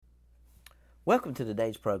Welcome to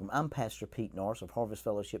today's program. I'm Pastor Pete Norris of Harvest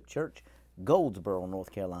Fellowship Church, Goldsboro,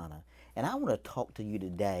 North Carolina. And I want to talk to you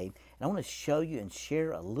today, and I want to show you and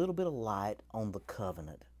share a little bit of light on the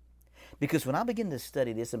covenant. Because when I begin to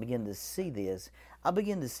study this and begin to see this, I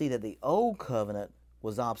begin to see that the old covenant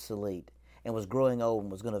was obsolete and was growing old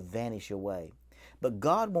and was going to vanish away. But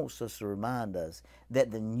God wants us to remind us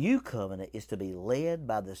that the new covenant is to be led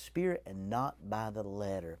by the Spirit and not by the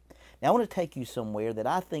letter. Now, I want to take you somewhere that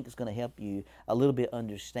I think is going to help you a little bit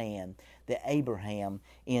understand that Abraham,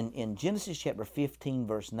 in Genesis chapter 15,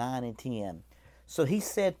 verse 9 and 10, so he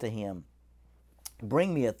said to him,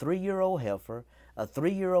 "Bring me a 3-year-old heifer, a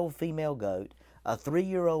 3-year-old female goat, a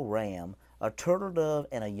 3-year-old ram, a turtle dove,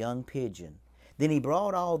 and a young pigeon." Then he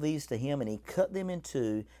brought all these to him, and he cut them in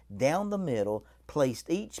two down the middle, placed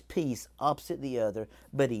each piece opposite the other,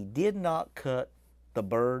 but he did not cut the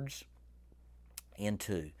birds in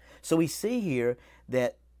two. So we see here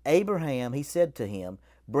that Abraham, he said to him,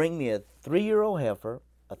 "Bring me a 3-year-old heifer,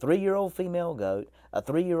 a 3-year-old female goat, a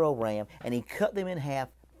 3-year-old ram," and he cut them in half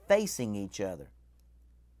facing each other.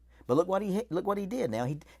 But look what he did. Now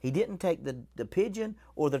he didn't take the pigeon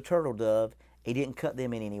or the turtle dove. He didn't cut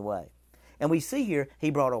them in any way. And we see here, he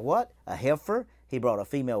brought a what? A heifer. He brought a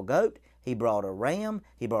female goat. He brought a ram.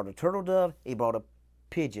 He brought a turtle dove. He brought a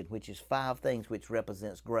pigeon, which is 5 things which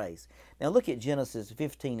represents grace. Now look at Genesis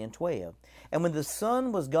 15 and 12. "And when the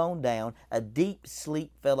sun was gone down, a deep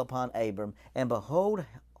sleep fell upon Abram, and behold,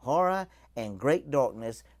 horror and great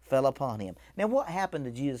darkness fell upon him." Now what happened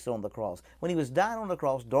to Jesus on the cross? When he was dying on the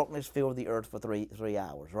cross, darkness filled the earth for three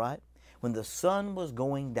hours, right? When the sun was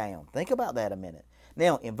going down. Think about that a minute.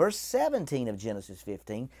 Now, in verse 17 of Genesis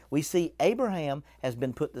 15, we see Abraham has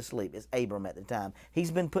been put to sleep. It's Abram at the time.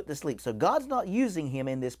 He's been put to sleep. So God's not using him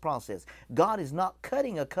in this process. God is not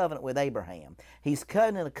cutting a covenant with Abraham. He's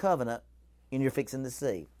cutting a covenant, and you're fixing to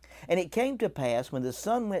see. "And it came to pass, when the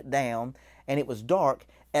sun went down, and it was dark,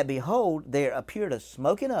 and behold, there appeared a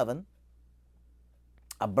smoking oven,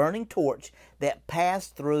 a burning torch, that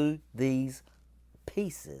passed through these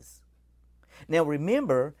pieces." Now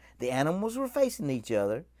remember, the animals were facing each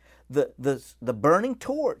other. The burning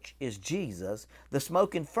torch is Jesus. The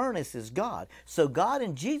smoking furnace is God. So God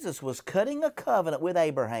and Jesus was cutting a covenant with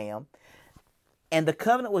Abraham. And the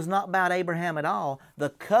covenant was not about Abraham at all.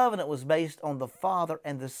 The covenant was based on the Father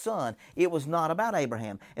and the Son. It was not about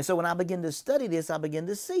Abraham. And so when I begin to study this, I begin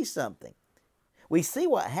to see something. We see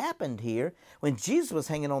what happened here when Jesus was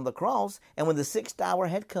hanging on the cross, and when the 6th hour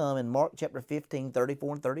had come in Mark chapter 15,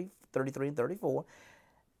 34 and 33 and 34,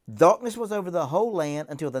 darkness was over the whole land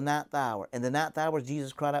until the 9th hour. And the 9th hour,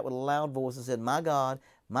 Jesus cried out with a loud voice and said, my God,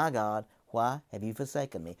 why have you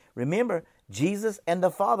forsaken me?" Remember, Jesus and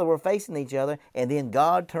the Father were facing each other, and then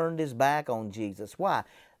God turned his back on Jesus. Why?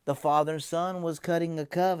 The Father and Son was cutting a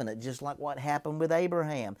covenant, just like what happened with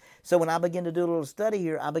Abraham. So when I begin to do a little study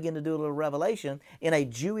here, I begin to do a little revelation. In a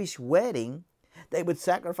Jewish wedding, they would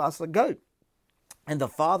sacrifice a goat. And the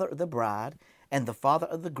father of the bride and the father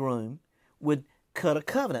of the groom would cut a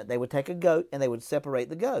covenant. They would take a goat and they would separate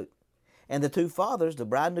the goat. And the two fathers, the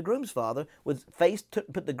bride and the groom's father, would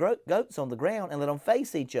put the goats on the ground and let them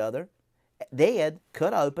face each other, dead,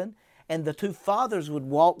 cut open, and the two fathers would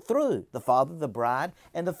walk through, the father of the bride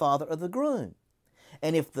and the father of the groom.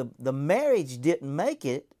 And if the marriage didn't make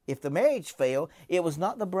it, if the marriage failed, it was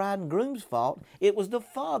not the bride and groom's fault, it was the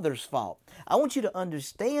Father's fault. I want you to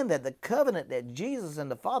understand that the covenant that Jesus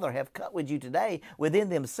and the Father have cut with you today within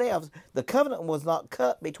themselves, the covenant was not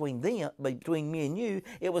cut between them, between me and you.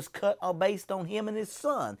 It was cut based on Him and His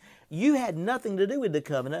Son. You had nothing to do with the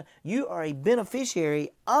covenant. You are a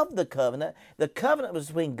beneficiary of the covenant. The covenant was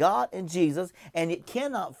between God and Jesus, and it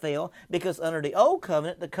cannot fail because under the old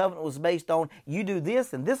covenant, the covenant was based on you do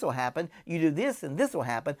this and this will happen. You do this and this will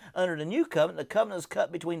happen. Under the new covenant, the covenant is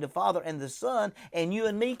cut between the Father and the Son, and you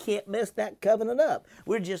and me can't mess that covenant up.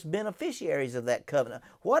 We're just beneficiaries of that covenant.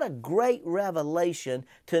 What a great revelation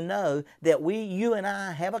to know that you and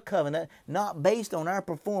I have a covenant not based on our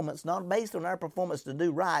performance, not based on our performance to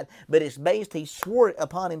do right, but it's based, He swore it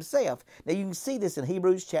upon Himself. Now you can see this in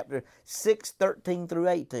Hebrews chapter 6, 13 through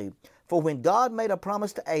 18. "For when God made a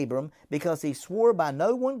promise to Abram, because He swore by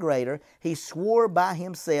no one greater, He swore by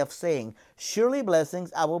Himself, saying, Surely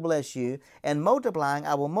blessings I will bless you, and multiplying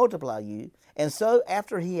I will multiply you. And so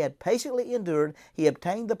after He had patiently endured, He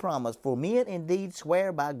obtained the promise. For men indeed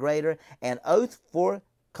swear by greater, and oath for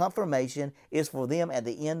confirmation is for them at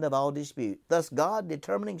the end of all dispute. Thus God,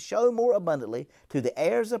 determining show more abundantly to the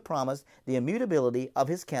heirs of promise the immutability of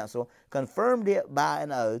His counsel, confirmed it by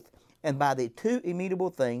an oath, and by the two immutable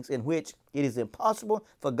things in which it is impossible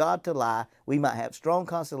for God to lie, we might have strong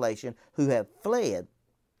consolation, who have fled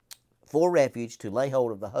for refuge to lay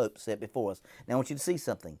hold of the hope set before us. Now I want you to see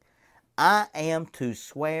something. I am to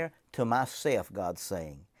swear to myself, God's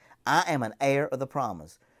saying. I am an heir of the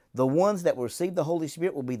promise. The ones that will receive the Holy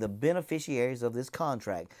Spirit will be the beneficiaries of this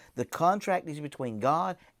contract. The contract is between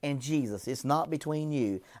God and Jesus. It's not between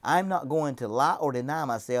you. I'm not going to lie or deny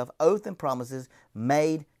myself oath and promises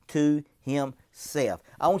made to himself.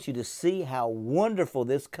 I want you to see how wonderful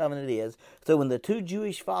this covenant is. So when the two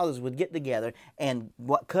Jewish fathers would get together and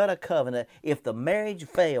cut a covenant, if the marriage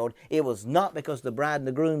failed, it was not because the bride and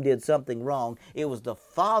the groom did something wrong. It was the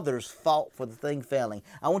father's fault for the thing failing.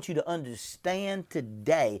 I want you to understand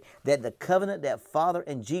today that the covenant that Father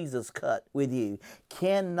and Jesus cut with you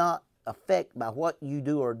cannot affect by what you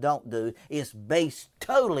do or don't do. Is based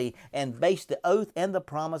totally and based the oath and the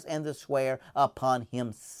promise and the swear upon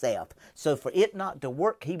himself. So for it not to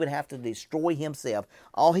work, he would have to destroy himself.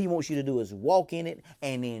 All he wants you to do is walk in it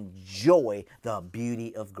and enjoy the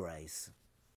beauty of grace.